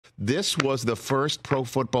This was the first Pro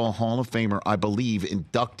Football Hall of Famer, I believe,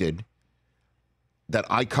 inducted that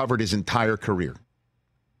I covered his entire career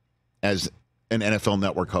as an NFL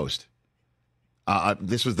Network host.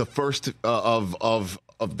 This was the first of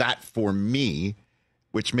that for me,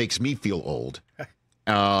 which makes me feel old.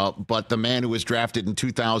 But the man who was drafted in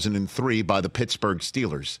 2003 by the Pittsburgh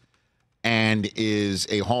Steelers and is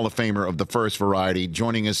a Hall of Famer of the first variety,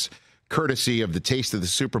 joining us courtesy of the Taste of the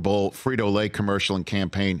Super Bowl Frito-Lay commercial and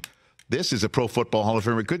campaign. This is a Pro Football Hall of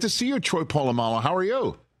Famer. Good to see you, Troy Polamalu. How are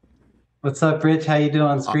you? What's up, Rich? How you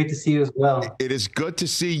doing? It's great to see you as well. It is good to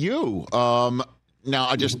see you. Now,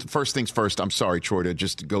 I just first things first. I'm sorry, Troy, to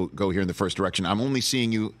just go here in the first direction. I'm only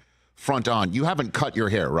seeing you front on. You haven't cut your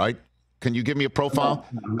hair, right? Can you give me a profile?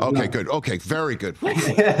 No. Okay, good. Okay, very good.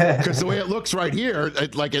 Because the way it looks right here,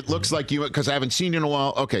 it looks like you. Because I haven't seen you in a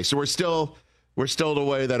while. Okay, so we're still the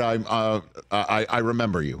way that I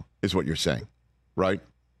remember you is what you're saying, right?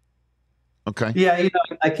 Okay. Yeah,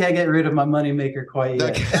 I can't get rid of my moneymaker quite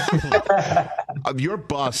yet. Your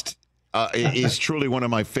bust is truly one of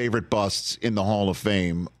my favorite busts in the Hall of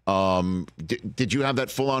Fame. Did you have that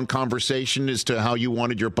full-on conversation as to how you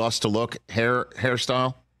wanted your bust to look,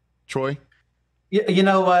 hairstyle, Troy? You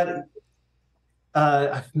know what?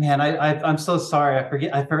 Man, I'm so sorry.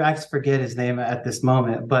 I forget his name at this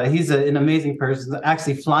moment, but he's an amazing person.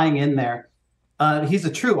 Actually, flying in there, he's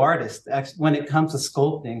a true artist when it comes to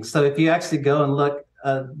sculpting. So if you actually go and look,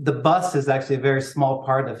 the bust is actually a very small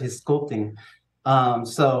part of his sculpting.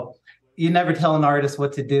 So you never tell an artist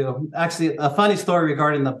what to do. Actually, a funny story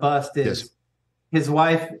regarding the bust is his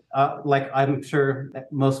wife, like I'm sure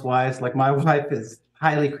most wives, like my wife, is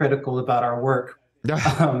highly critical about our work.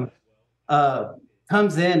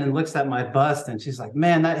 Comes in and looks at my bust and she's like,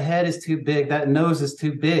 man, that head is too big. That nose is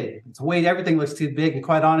too big. Everything looks too big. And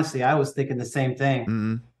quite honestly, I was thinking the same thing.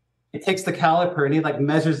 Mm-hmm. It takes the caliper and he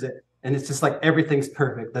measures it. And it's just like, everything's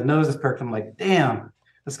perfect. The nose is perfect. I'm like, damn,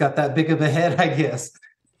 it's got that big of a head, I guess.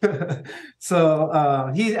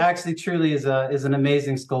 So he actually truly is an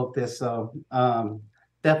amazing sculptist. So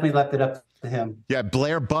definitely left it up to him. Yeah,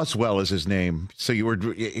 Blair Buswell is his name. So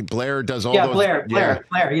Blair does all those. Blair. Yeah,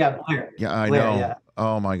 Blair. Yeah, I know. Yeah.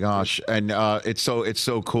 Oh my gosh, and it's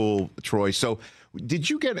so cool, Troy. So, did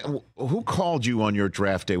you who called you on your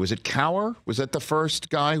draft day? Was it Cower? Was that the first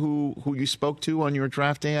guy who you spoke to on your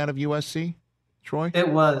draft day out of USC, Troy? It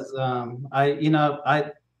was.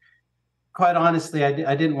 Quite honestly,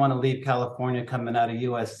 I didn't want to leave California coming out of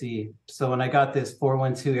USC. So when I got this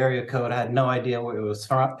 412 area code, I had no idea where it was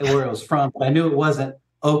from. But I knew it wasn't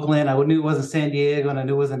Oakland. I knew it wasn't San Diego, and I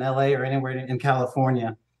knew it wasn't LA or anywhere in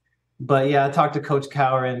California. But yeah, I talked to Coach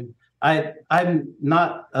Cower, and I'm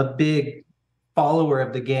not a big follower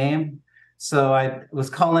of the game. So I was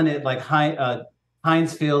calling it like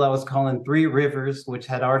Heinz Field. I was calling Three Rivers, which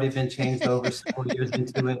had already been changed over several years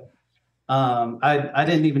into it. I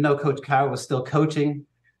didn't even know Coach Carroll was still coaching.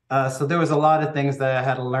 So there was a lot of things that I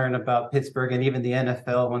had to learn about Pittsburgh and even the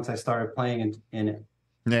NFL once I started playing in it.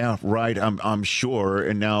 Yeah, right. I'm sure.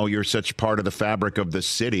 And now you're such part of the fabric of the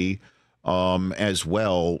city as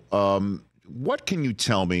well. What can you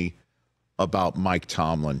tell me about Mike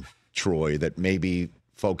Tomlin, Troy, that maybe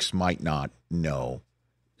folks might not know?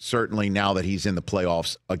 Certainly now that he's in the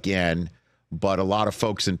playoffs again, but a lot of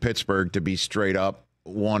folks in Pittsburgh, to be straight up,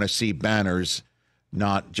 want to see banners,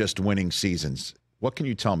 not just winning seasons. What can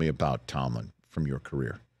you tell me about Tomlin from your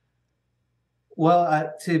career?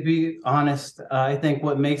 Well, to be honest, I think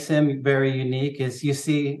what makes him very unique is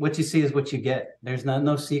what you see is what you get. There's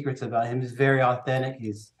no secrets about him. He's very authentic.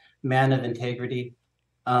 He's a man of integrity.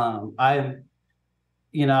 I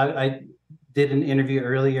did an interview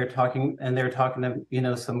earlier and they were talking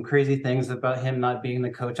to, some crazy things about him not being the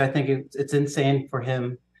coach. I think it's insane for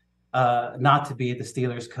him not to be the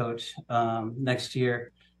Steelers coach next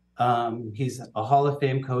year. He's a Hall of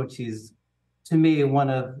Fame coach. He's, to me, one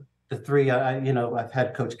of the three. I've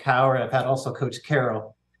had Coach Cower. I've had also Coach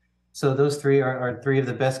Carroll. So those three are three of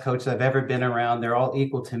the best coaches I've ever been around. They're all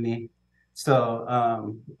equal to me. So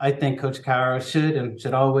I think Coach Carroll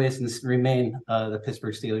should always remain the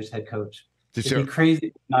Pittsburgh Steelers head coach. It'd be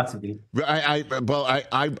crazy not to be. I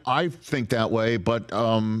think that way, but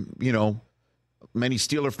many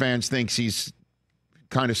Steeler fans thinks he's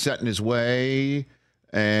kind of set in his way,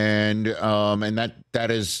 and that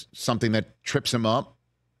is something that trips him up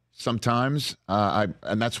sometimes.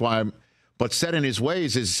 And that's why but set in his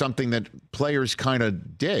ways is something that players kind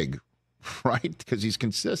of dig, right? Because he's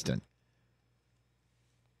consistent.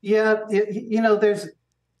 Yeah, there's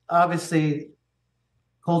obviously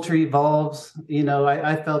culture evolves.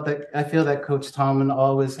 I feel that Coach Tomlin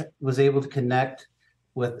always was able to connect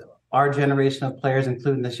with our generation of players,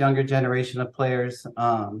 including this younger generation of players.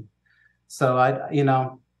 So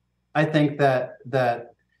I think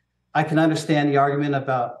that I can understand the argument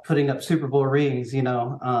about putting up Super Bowl rings.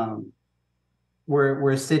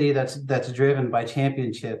 We're a city that's driven by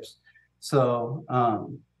championships. So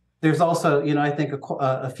there's also, I think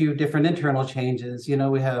a few different internal changes.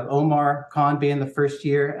 We have Omar Khan being the first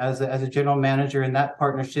year as a general manager, and that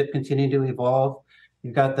partnership continuing to evolve.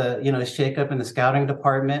 You've got the shakeup in the scouting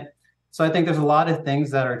department. So I think there's a lot of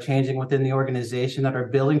things that are changing within the organization that are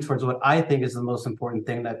building towards what I think is the most important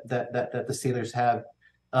thing that the Steelers have,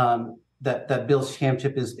 that builds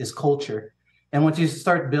championship is culture. And once you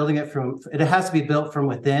start building it it has to be built from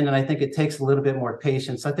within. And I think it takes a little bit more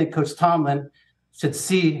patience. I think Coach Tomlin should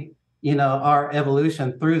see, our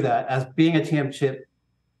evolution through that as being a championship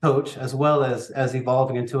coach, as well as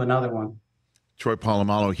evolving into another one. Troy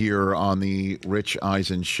Polamalu here on the Rich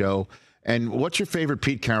Eisen Show. And what's your favorite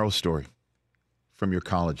Pete Carroll story from your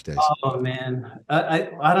college days? Oh man,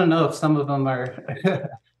 I don't know if some of them are.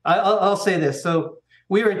 I'll say this. So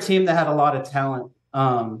we were a team that had a lot of talent,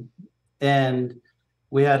 and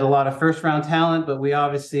we had a lot of first round talent, but we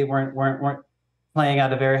obviously weren't playing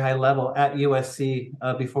at a very high level at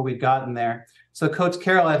USC before we'd gotten there. So Coach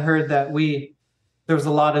Carroll had heard that there was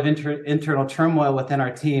a lot of internal turmoil within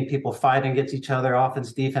our team, people fighting against each other,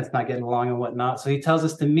 offense, defense, not getting along and whatnot. So he tells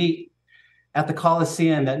us to meet at the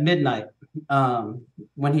Coliseum at midnight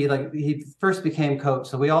when he first became coach.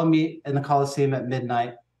 So we all meet in the Coliseum at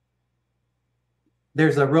midnight.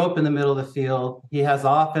 There's a rope in the middle of the field. He has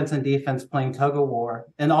offense and defense playing tug of war,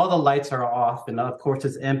 and all the lights are off, and of course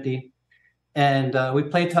it's empty. And we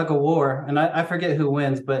play tug of war, and I forget who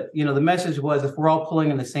wins, but the message was if we're all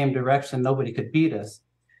pulling in the same direction, nobody could beat us.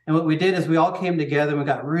 And what we did is we all came together and we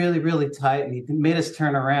got really, really tight, and he made us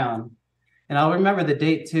turn around. And I'll remember the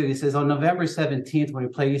date too. He says on November 17th, when we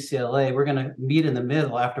play UCLA, we're going to meet in the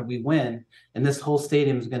middle after we win, and this whole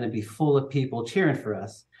stadium is going to be full of people cheering for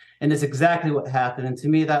us. And it's exactly what happened. And to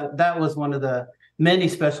me, that was one of the many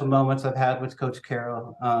special moments I've had with Coach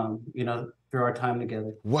Carroll, through our time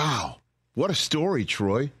together. Wow. What a story,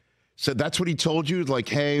 Troy. So that's what he told you? Like,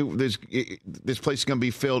 hey, this place is going to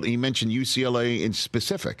be filled. And he mentioned UCLA in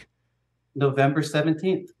specific. November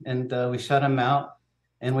 17th. And we shut him out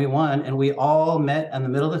and we won. And we all met in the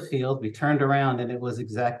middle of the field. We turned around and it was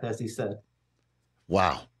exactly as he said.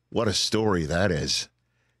 Wow. What a story that is.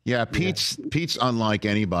 Yeah, Pete's unlike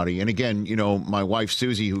anybody. And again, my wife,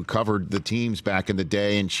 Susie, who covered the teams back in the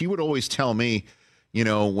day, and she would always tell me,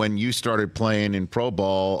 when you started playing in pro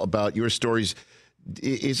ball about your stories.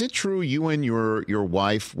 Is it true you and your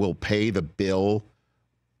wife will pay the bill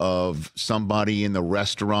of somebody in the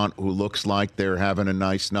restaurant who looks like they're having a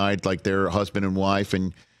nice night, like they're husband and wife,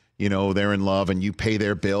 and, they're in love, and you pay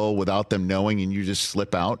their bill without them knowing and you just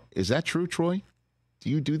slip out? Is that true, Troy? Do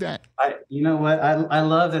you do that? You know what? I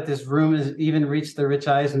love that this room has even reached the Rich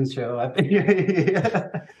Eisen Show.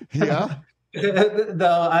 Yeah.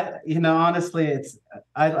 Though honestly,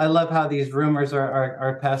 I love how these rumors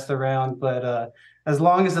are passed around. But as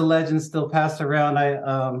long as the legend's still passed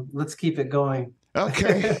around, let's keep it going.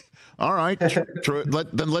 Okay. All right. Troy,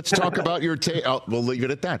 then let's talk about your we'll leave it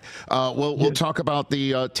at that. We'll talk about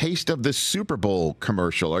the Taste of the Super Bowl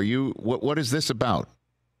commercial. What is this about?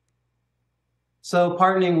 So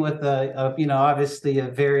partnering with obviously a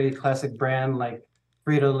very classic brand like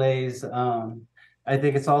Frito-Lay's, I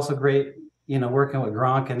think it's also great, working with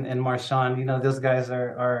Gronk and Marshawn. Those guys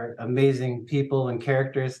are amazing people and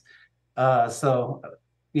characters. So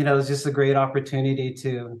it's just a great opportunity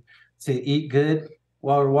to eat good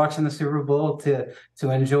while we're watching the Super Bowl, to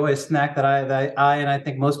enjoy a snack that I and I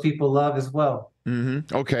think most people love as well.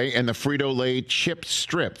 Mm-hmm. Okay, and the Frito-Lay chip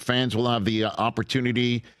strip. Fans will have the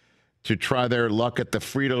opportunity to try their luck at the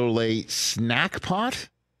Frito-Lay snack pot?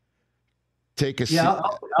 Take a seat.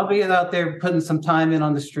 I'll be out there putting some time in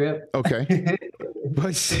on the strip. Okay.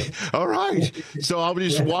 All right. So I'll be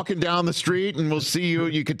just walking down the street and we'll see you.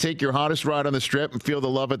 You could take your hottest ride on the strip and feel the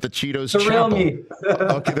love at the Cheetos Chapel. The real me.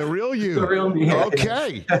 Okay, the real you. The real me.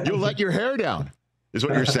 Okay. You'll let your hair down, is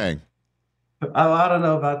what you're saying. I don't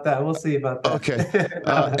know about that. We'll see about that.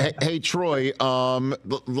 Okay. Hey, Troy,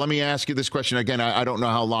 let me ask you this question. Again, I don't know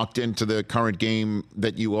how locked into the current game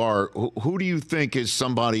that you are. Who do you think is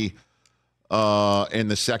somebody in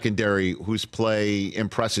the secondary whose play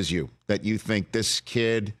impresses you, that you think this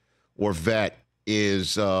kid or vet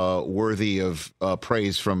is worthy of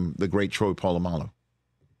praise from the great Troy Polamalu?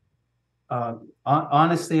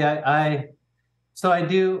 Honestly, I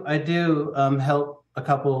do help a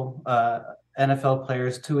couple NFL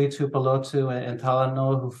players, Tui Tupalotu and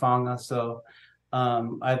Talanoa Hufanga. So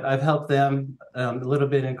I've helped them a little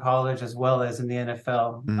bit in college as well as in the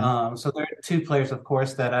NFL. So there are two players, of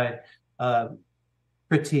course, that I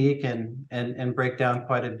critique and break down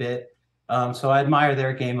quite a bit. So I admire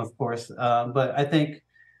their game, of course. But I think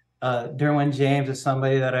Derwin James is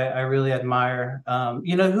somebody that I really admire.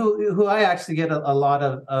 Who I actually get a lot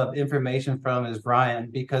of information from is Ryan,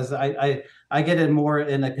 because I get it more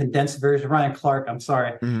in a condensed version. Ryan Clark, I'm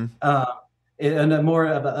sorry. In a more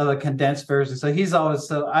of a condensed version. So he's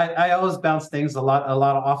always I always bounce things a lot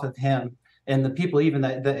off of him and the people even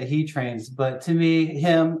that he trains. But to me,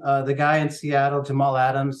 him, the guy in Seattle, Jamal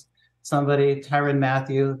Adams, Tyrann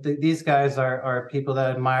Mathieu, these guys are people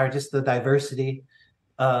that I admire, just the diversity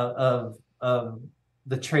of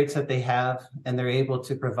the traits that they have, and they're able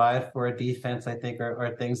to provide for a defense, I think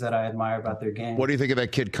are things that I admire about their game. What do you think of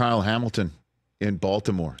that kid, Kyle Hamilton in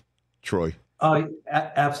Baltimore, Troy? Oh,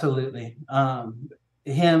 absolutely.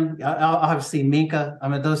 Him, obviously Minka. I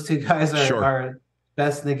mean, those two guys are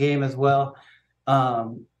best in the game as well.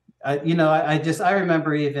 I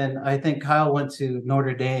remember even, I think Kyle went to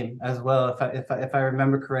Notre Dame as well, if I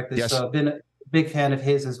remember correctly. Yes. So I've been a big fan of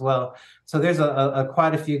his as well. So there's a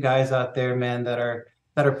quite a few guys out there, man, that are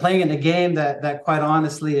playing in a game that quite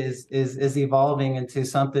honestly is evolving into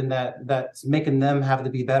something that's making them have to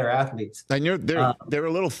be better athletes. And they're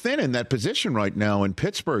a little thin in that position right now in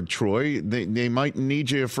Pittsburgh, Troy. They might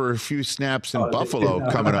need you for a few snaps in Buffalo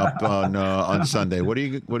coming up on Sunday. What do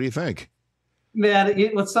you think? Man,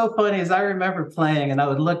 what's so funny is I remember playing, and I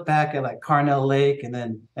would look back at like Carnell Lake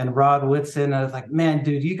and Rod Woodson, and I was like, man,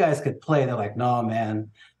 dude, you guys could play. They're like, no, man,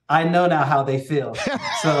 I know now how they feel.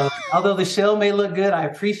 So although the show may look good, I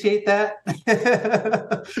appreciate that.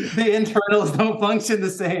 The internals don't function the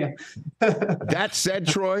same. That said,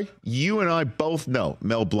 Troy, you and I both know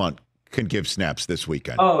Mel Blount can give snaps this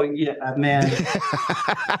weekend. Oh yeah, man,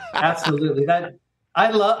 absolutely. I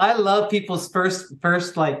love people's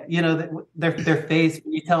first like, their face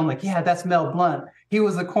when you tell them like, yeah, that's Mel Blount. He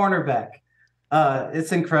was a cornerback.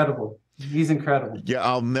 It's incredible. He's incredible. Yeah,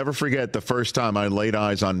 I'll never forget the first time I laid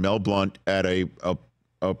eyes on Mel Blount at a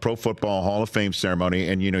Pro Football Hall of Fame ceremony,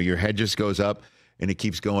 and your head just goes up and it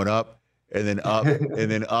keeps going up and then up and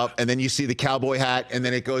then up, and then you see the cowboy hat and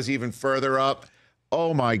then it goes even further up.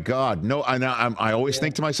 Oh my God! No, I always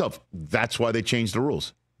think to myself, that's why they changed the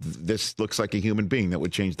rules. This looks like a human being that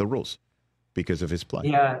would change the rules because of his play.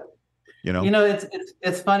 Yeah.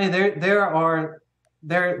 It's funny. There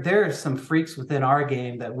are some freaks within our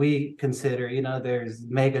game that we consider, there's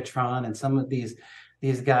Megatron and some of these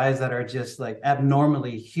guys that are just like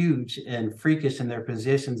abnormally huge and freakish in their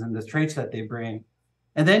positions and the traits that they bring.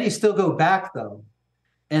 And then you still go back though,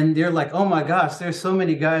 and you're like, oh my gosh, there's so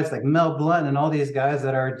many guys like Mel Blount and all these guys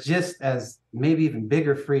that are just as maybe even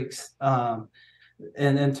bigger freaks.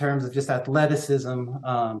 And in terms of just athleticism,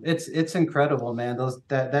 it's incredible, man.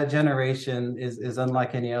 That generation is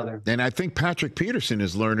unlike any other. And I think Patrick Peterson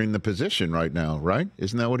is learning the position right now, right?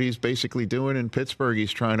 Isn't that what he's basically doing in Pittsburgh?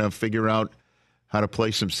 He's trying to figure out how to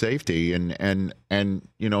play some safety, and it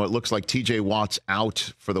looks like TJ Watt's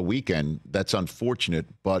out for the weekend. That's unfortunate,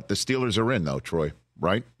 but the Steelers are in though, Troy,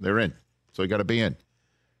 right? They're in, so you got to be in.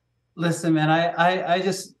 Listen, man, I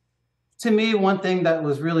just. To me, one thing that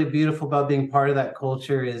was really beautiful about being part of that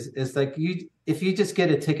culture is like if you just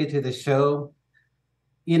get a ticket to the show,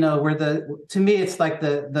 to me it's like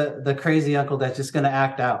the crazy uncle that's just going to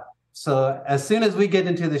act out. So as soon as we get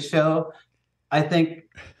into the show, I think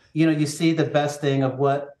you see the best thing of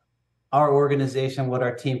what our organization, what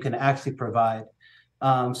our team can actually provide.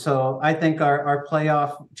 So I think our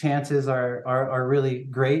playoff chances are really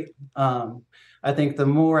great. I think the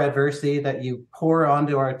more adversity that you pour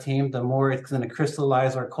onto our team, the more it's going to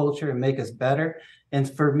crystallize our culture and make us better.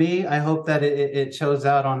 And for me, I hope that it shows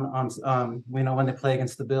out on when they play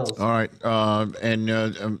against the Bills. All right.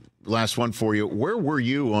 Last one for you. Where were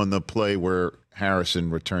you on the play where Harrison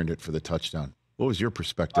returned it for the touchdown? What was your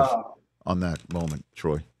perspective on that moment,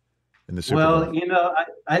 Troy? In the Super Bowl?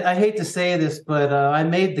 I hate to say this, but I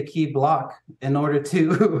made the key block in order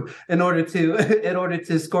to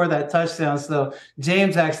score that touchdown. So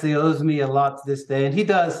James actually owes me a lot to this day, and he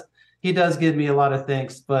does give me a lot of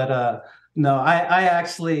thanks. But no, I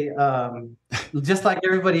actually just like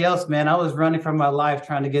everybody else, man, I was running for my life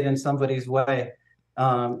trying to get in somebody's way,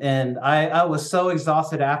 and I was so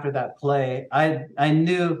exhausted after that play. I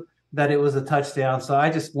knew that it was a touchdown, so I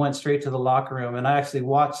just went straight to the locker room, and I actually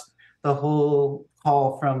watched the whole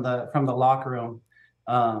call from the locker room.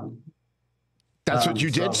 That's what you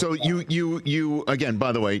did. So you again,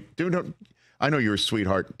 by the way, I know you're a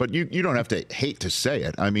sweetheart, but you don't have to hate to say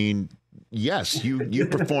it. I mean, yes, you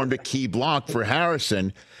performed a key block for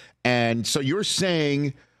Harrison, And so you're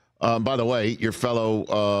saying, by the way, your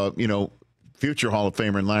fellow, future Hall of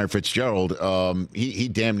Famer Larry Fitzgerald, he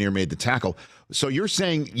damn near made the tackle. So you're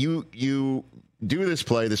saying you do this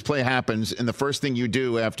play happens, and the first thing you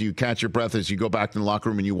do after you catch your breath is you go back to the locker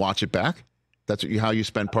room and you watch it back? That's how you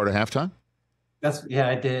spend part of halftime?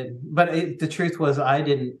 I did. But the truth was I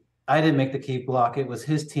didn't make the key block. It was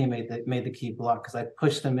his teammate that made the key block because I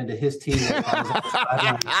pushed him into his teammate.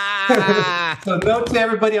 So note to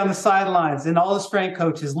everybody on the sidelines and all the strength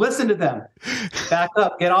coaches, listen to them. Back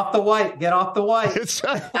up, get off the white, get off the white. Was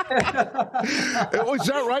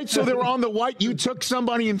that right? So they were on the white. You took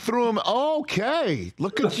somebody and threw them. Okay,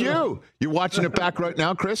 look at you. You're watching it back right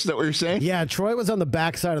now, Chris? Is that what you're saying? Yeah, Troy was on the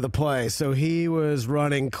backside of the play. So he was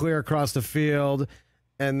running clear across the field.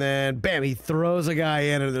 And then, bam, he throws a guy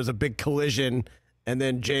in, and there's a big collision. And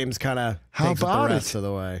then James kind of takes it the rest of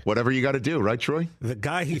the way. Whatever you got to do, right, Troy? The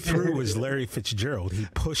guy he threw was Larry Fitzgerald. He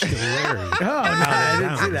pushed Larry. Oh, no, I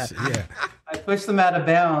didn't see that. Yeah. I pushed them out of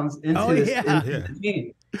bounds into the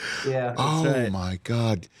team. Yeah. Oh, right. my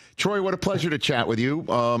God. Troy, what a pleasure to chat with you.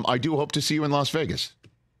 I do hope to see you in Las Vegas.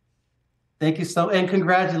 Thank you and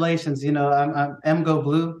congratulations. I'm Go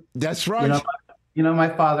Blue. That's right. My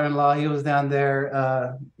father-in-law, he was down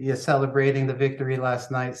there celebrating the victory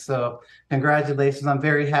last night. So congratulations. I'm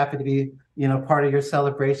very happy to be, part of your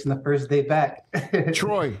celebration the first day back.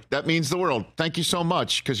 Troy, that means the world. Thank you so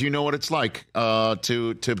much, because you know what it's like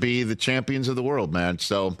to be the champions of the world, man.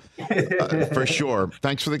 So for sure.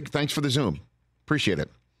 Thanks for the Zoom. Appreciate it.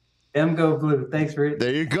 Go Blue. Thanks, Rich.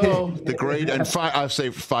 There you go. The great and I say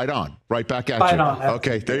fight on. Right back at fight you. On.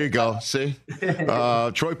 Okay, there you go. See?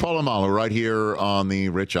 Troy Polamalu right here on the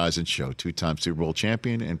Rich Eisen Show. 2-time Super Bowl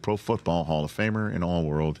champion and Pro Football Hall of Famer and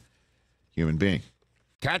all-world human being.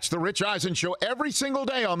 Catch the Rich Eisen Show every single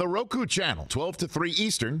day on the Roku channel, 12 to 3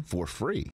 Eastern, for free.